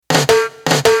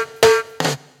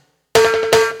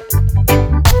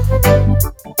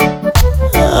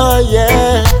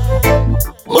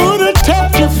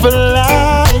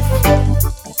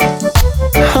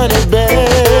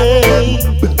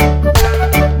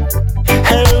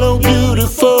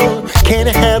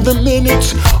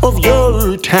minutes of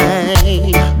your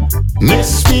time. Me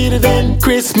sweeter than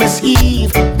Christmas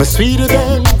Eve, me sweeter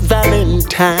than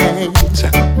Valentine's.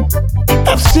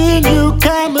 I've seen you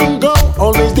come and go,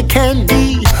 always the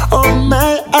candy on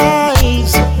my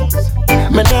eyes.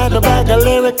 Me not a bag of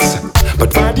lyrics,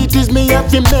 but what it is me have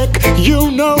to make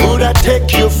you know. Would I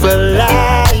take you for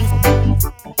life?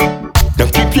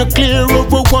 Don't keep you clear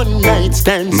over one night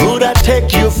stands. Would I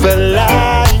take you for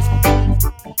life?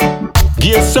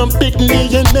 Give some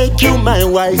picnic and make you my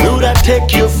wife. Would I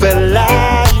take you for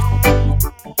life?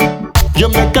 You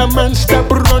make a man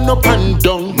stop, run up and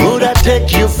down. Would I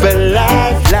take you for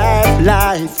life, life,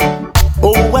 life?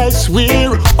 Oh, I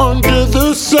swear under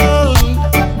the sun.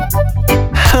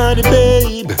 Honey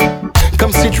babe,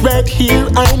 come sit right here,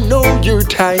 I know you're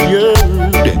tired.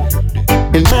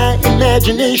 In my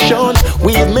imagination,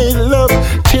 we've made love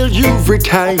till you've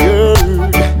retired.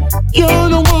 You're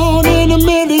the one in a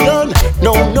million.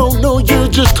 No, no, no, you're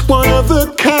just one of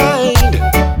a kind.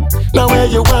 Now where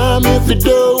you want me to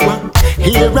do?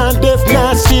 Here and deaf,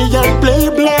 now see and play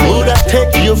blind. Would I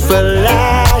take you for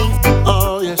life?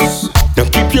 Oh yes. Now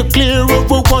keep you clear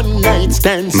over one night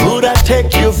stands. Would I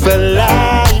take you for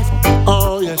life?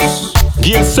 Oh yes.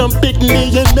 Give some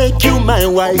picnic and make you my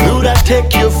wife. Would I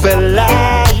take you for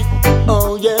life?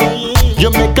 Oh yeah, yeah. You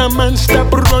make a man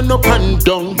stop, run up and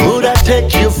down. Would I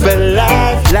take you for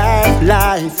life, life,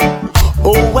 life?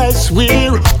 Oh, I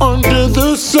swear under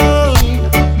the sun.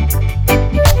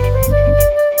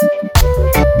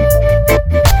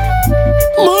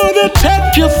 Would I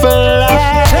take you for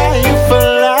life,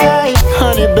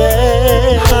 honey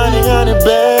babe, honey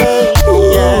babe,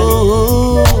 yeah.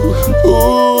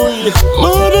 Ooh, yeah.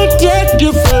 Would I take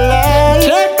you for life,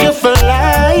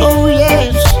 oh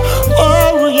yes,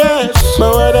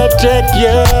 but would I take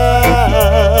you?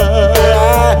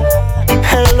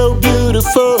 Hello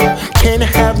beautiful, can I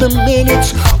have the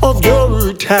minutes of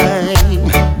your time?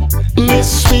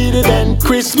 Miss sweeter than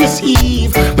Christmas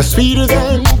Eve, but sweeter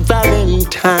than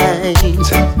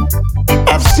Valentine's.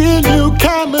 I've seen you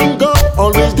come and go,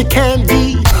 always the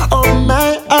candy on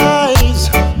my eyes.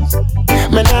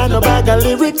 Man, I know bag of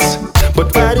lyrics,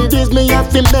 but what it is me have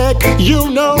to make you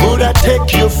know. Would I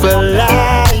take you for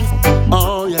life?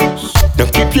 Oh yes.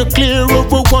 Don't keep you clear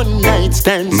over one night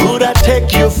stands. Would I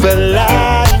take you for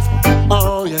life?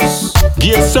 Oh yes.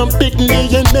 Give some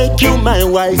picnic and make you my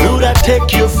wife. Would I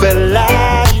take you for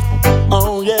life?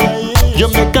 Oh yeah, yeah. You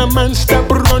make a man stop,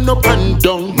 run up and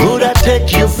down. Would I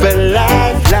take you for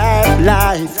life, life,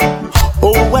 life?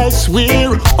 Oh, I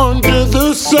swear under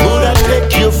the sun. Would I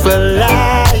take you for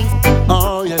life?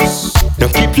 Oh yes.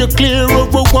 Don't keep you clear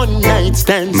over one night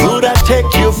stands. Would I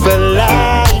take you for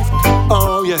life?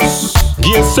 Oh yes.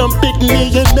 Give some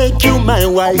picnic and make you my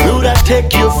wife. Would I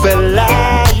take you for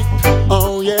life?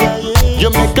 Oh yeah, yeah. You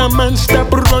make a man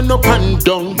stop, run up and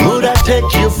down. Would I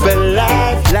take you for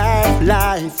life, life,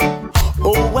 life?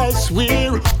 Oh, I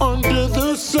swear under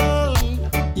the sun.